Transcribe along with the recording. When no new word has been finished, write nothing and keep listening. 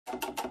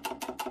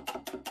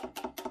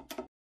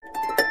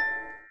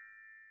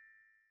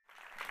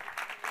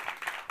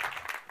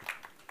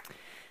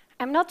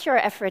I'm not your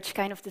average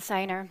kind of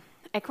designer.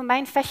 I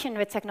combine fashion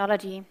with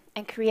technology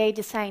and create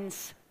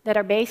designs that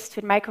are based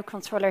with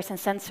microcontrollers and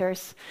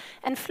sensors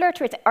and flirt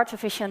with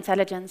artificial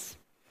intelligence.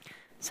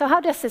 So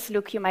how does this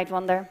look, you might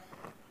wonder?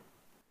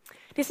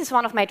 This is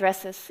one of my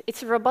dresses.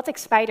 It's a robotic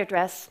spider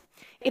dress.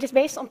 It is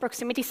based on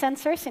proximity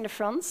sensors in the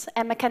front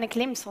and mechanic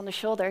limbs on the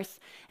shoulders.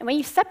 And when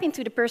you step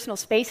into the personal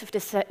space of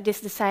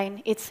this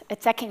design, it's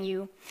attacking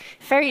you,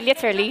 very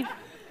literally,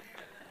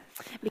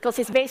 because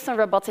it's based on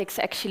robotics,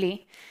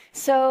 actually.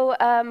 So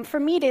for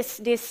me, this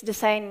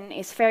design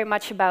is very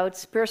much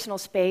about personal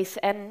space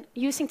and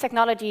using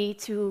technology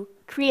to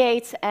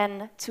create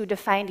and to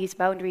define these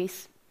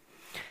boundaries.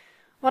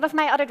 One of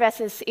my other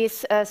dresses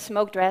is a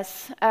smoke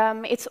dress.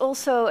 It's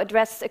also a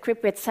dress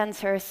equipped with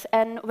sensors.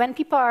 And when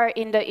people are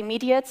in the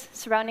immediate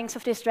surroundings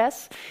of this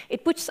dress,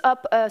 it puts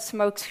up a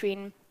smoke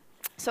screen.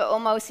 So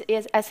almost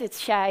as it's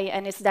shy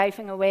and it's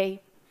diving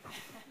away.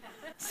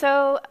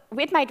 So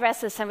with my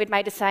dresses and with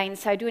my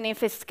designs, I do an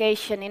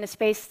investigation in the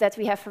space that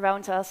we have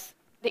around us.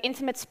 The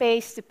intimate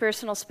space, the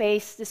personal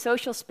space, the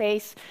social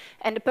space,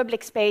 and the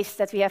public space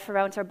that we have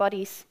around our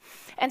bodies.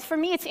 And for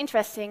me, it's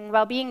interesting,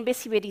 while being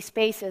busy with these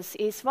spaces,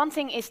 is one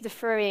thing is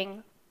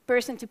deferring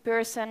person to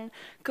person,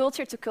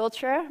 culture to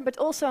culture, but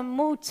also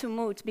mood to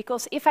mood.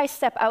 Because if I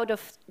step out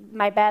of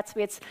my bed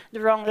with the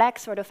wrong leg,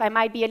 I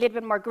might be a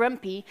little bit more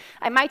grumpy.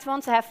 I might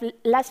want to have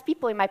less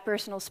people in my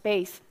personal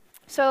space.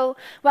 So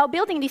while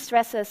building these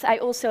dresses, I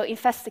also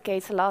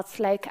investigate a lot,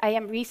 like I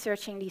am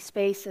researching these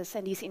spaces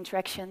and these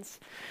interactions.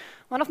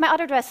 One of my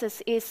other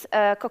dresses is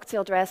a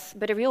cocktail dress,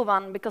 but a real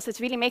one, because it's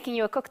really making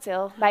you a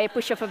cocktail by a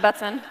push of a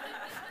button.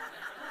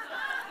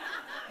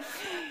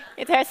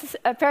 It has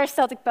a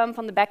peristaltic pump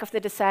on the back of the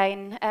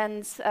design,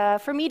 and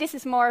for me this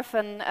is more of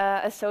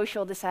a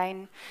social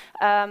design,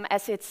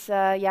 as it's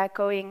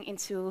going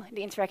into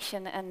the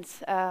interaction and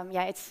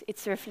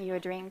it's serving you a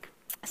drink.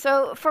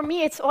 So for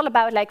me, it's all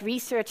about like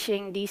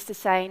researching these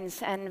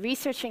designs and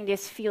researching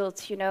this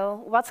field. You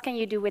know, what can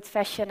you do with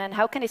fashion and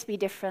how can this be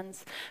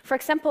different? For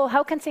example,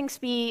 how can things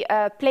be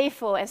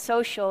playful and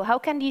social? How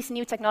can these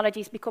new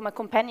technologies become a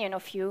companion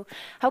of you?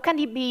 How can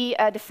they be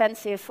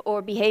defensive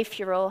or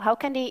behavioral? How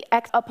can they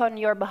act upon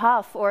your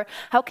behalf? Or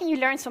how can you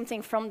learn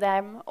something from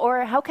them?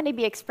 Or how can they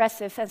be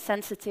expressive and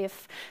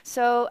sensitive?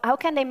 So how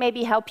can they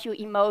maybe help you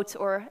emote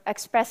or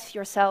express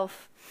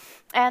yourself?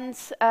 And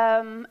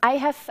I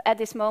have, at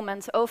this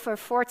moment, over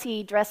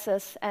 40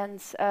 dresses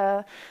and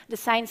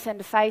designs and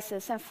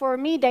devices. And for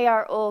me, they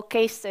are all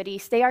case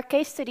studies. They are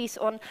case studies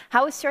on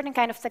how a certain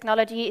kind of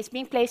technology is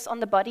being placed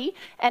on the body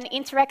and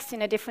interacts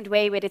in a different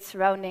way with its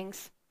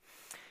surroundings.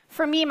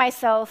 For me,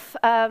 myself,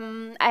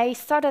 I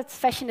started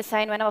fashion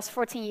design when I was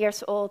 14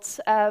 years old.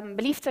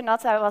 Believe it or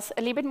not, I was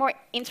a little bit more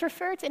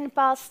introvert in the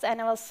past,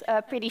 and I was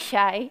pretty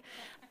shy.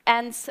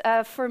 And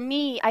for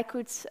me, I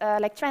could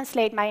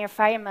translate my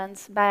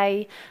environment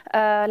by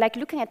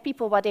looking at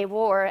people, what they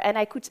wore, and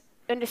I could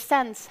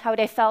understand how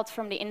they felt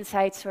from the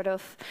inside,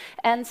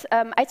 And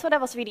I thought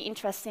that was really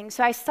interesting.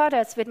 So I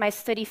started with my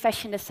study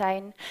fashion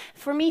design.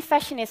 For me,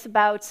 fashion is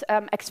about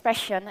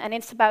expression, and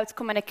it's about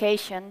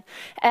communication.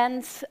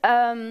 And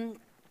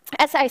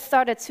as I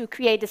started to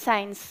create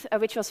designs,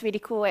 which was really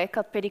cool, I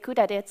got pretty good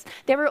at it,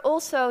 there were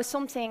also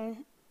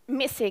something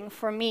missing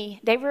for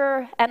me. They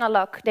were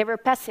analog, they were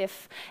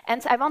passive,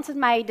 and I wanted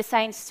my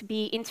designs to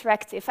be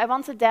interactive. I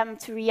wanted them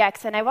to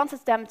react, and I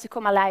wanted them to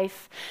come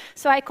alive.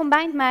 So I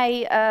combined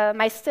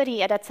my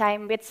study at that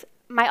time with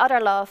my other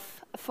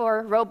love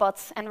for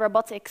robots and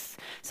robotics.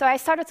 So I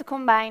started to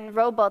combine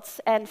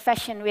robots and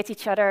fashion with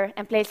each other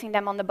and placing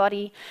them on the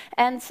body.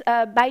 And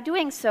by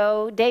doing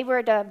so, they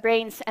were the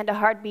brains and the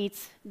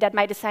heartbeats that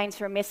my designs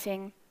were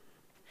missing.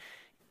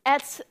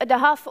 At the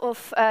half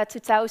of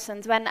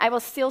 2000, when I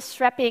was still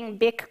strapping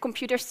big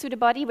computers to the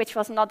body, which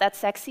was not that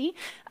sexy,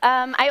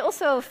 I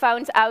also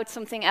found out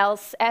something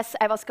else as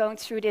I was going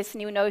through this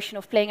new notion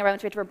of playing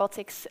around with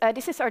robotics.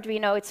 This is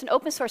Arduino. It's an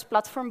open source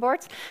platform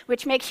board,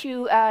 which makes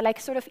you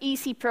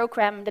easy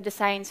program the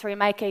designs, or in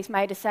my case,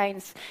 my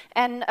designs,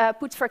 and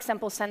put, for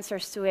example,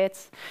 sensors to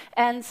it.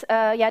 And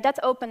that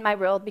opened my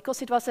world,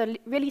 because it was a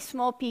really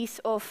small piece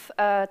of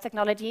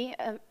technology,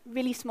 a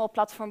really small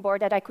platform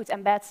board that I could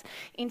embed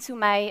into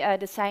my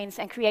designs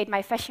and create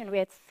my fashion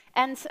with.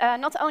 And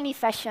not only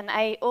fashion,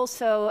 I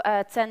also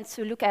tend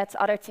to look at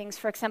other things.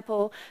 For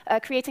example,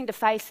 creating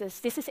devices.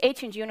 This is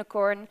Agent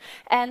Unicorn,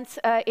 and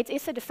it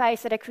is a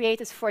device that I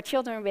created for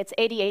children with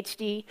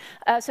ADHD.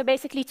 So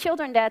basically,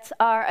 children that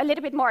are a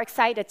little bit more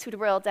excited to the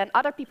world than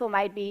other people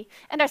might be,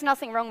 and there's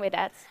nothing wrong with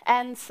that.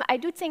 And I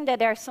do think that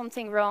there's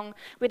something wrong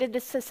with the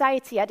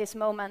society at this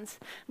moment.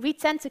 We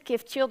tend to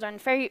give children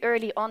very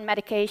early on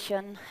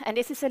medication, and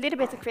this is a little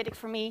bit a critic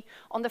for me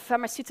on the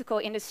pharmaceutical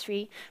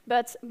industry.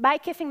 But by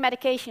giving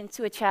medication information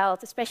to a child,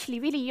 especially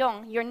really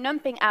young, you're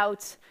numbing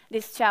out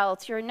this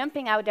child, you're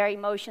numbing out their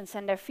emotions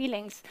and their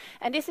feelings,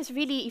 and this is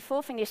really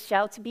evolving this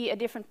child to be a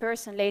different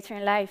person later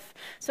in life.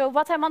 So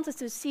what I wanted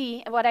to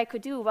see and what I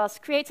could do was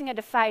creating a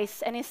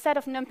device, and instead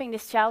of numbing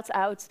this child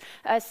out,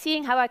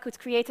 seeing how I could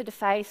create a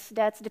device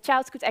that the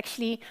child could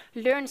actually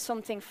learn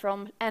something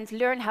from and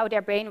learn how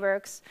their brain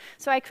works.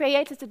 So I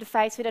created a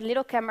device with a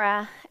little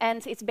camera,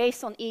 and it's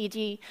based on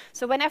EEG.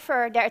 So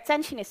whenever their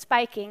attention is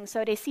spiking,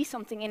 so they see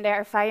something in their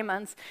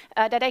environment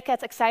that they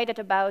get excited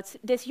about,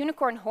 this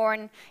unicorn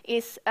horn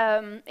is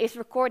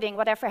recording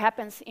whatever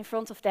happens in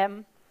front of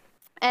them.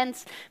 And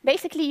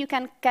basically you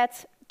can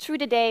get through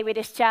the day with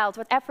this child,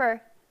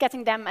 whatever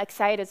getting them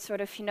excited,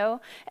 sort of, you know,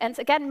 and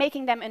again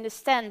making them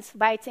understand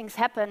why things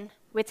happen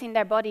within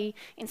their body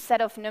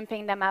instead of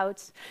numbing them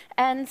out.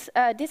 And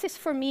this is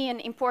for me an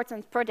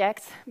important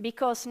project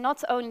because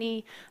not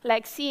only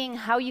like seeing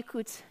how you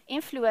could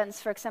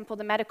influence, for example,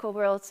 the medical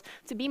world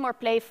to be more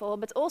playful,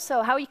 but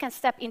also how you can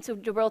step into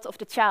the world of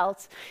the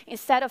child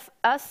instead of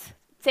us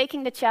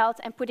taking the child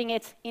and putting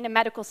it in a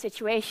medical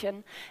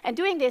situation. And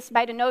doing this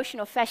by the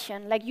notion of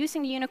fashion, like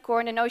using the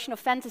unicorn, the notion of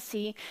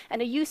fantasy,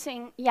 and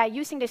using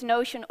this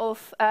notion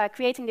of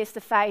creating this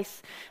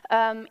device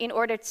in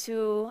order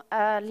to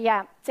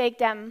take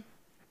them,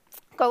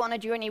 go on a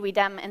journey with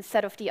them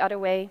instead of the other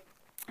way.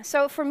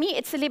 So for me,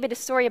 it's a little bit a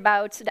story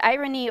about the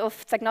irony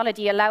of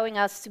technology allowing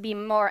us to be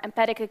more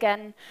empathic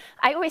again.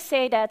 I always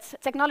say that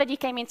technology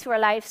came into our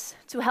lives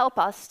to help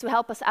us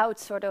out,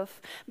 sort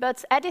of.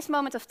 But at this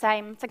moment of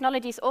time,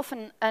 technology is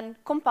often a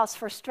compass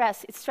for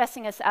stress. It's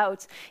stressing us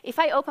out. If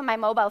I open my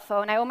mobile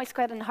phone, I almost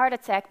get a heart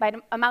attack by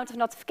the amount of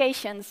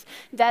notifications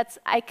that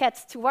I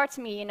get towards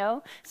me, you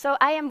know. So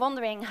I am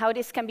wondering how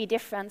this can be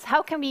different.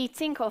 How can we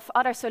think of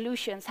other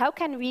solutions? How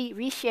can we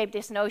reshape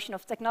this notion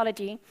of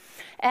technology?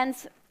 And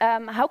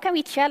how can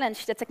we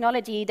challenge the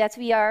technology that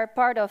we are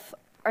part of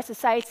our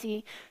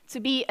society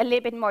to be a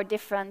little bit more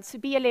different, to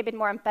be a little bit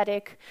more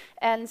empathic,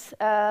 and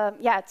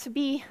to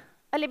be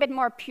a little bit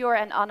more pure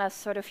and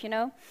honest, sort of, you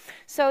know?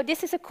 So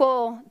this is a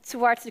call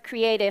towards the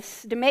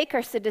creatives, the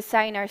makers, the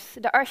designers,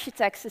 the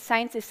architects, the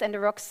scientists, and the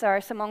rock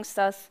stars amongst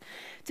us,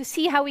 to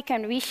see how we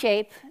can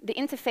reshape the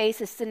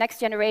interfaces the next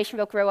generation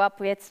will grow up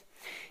with,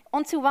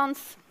 onto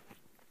ones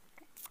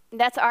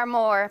that are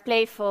more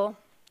playful,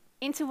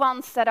 into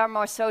ones that are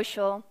more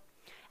social,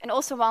 and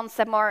also ones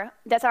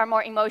that are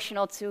more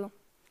emotional too.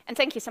 And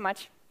thank you so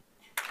much.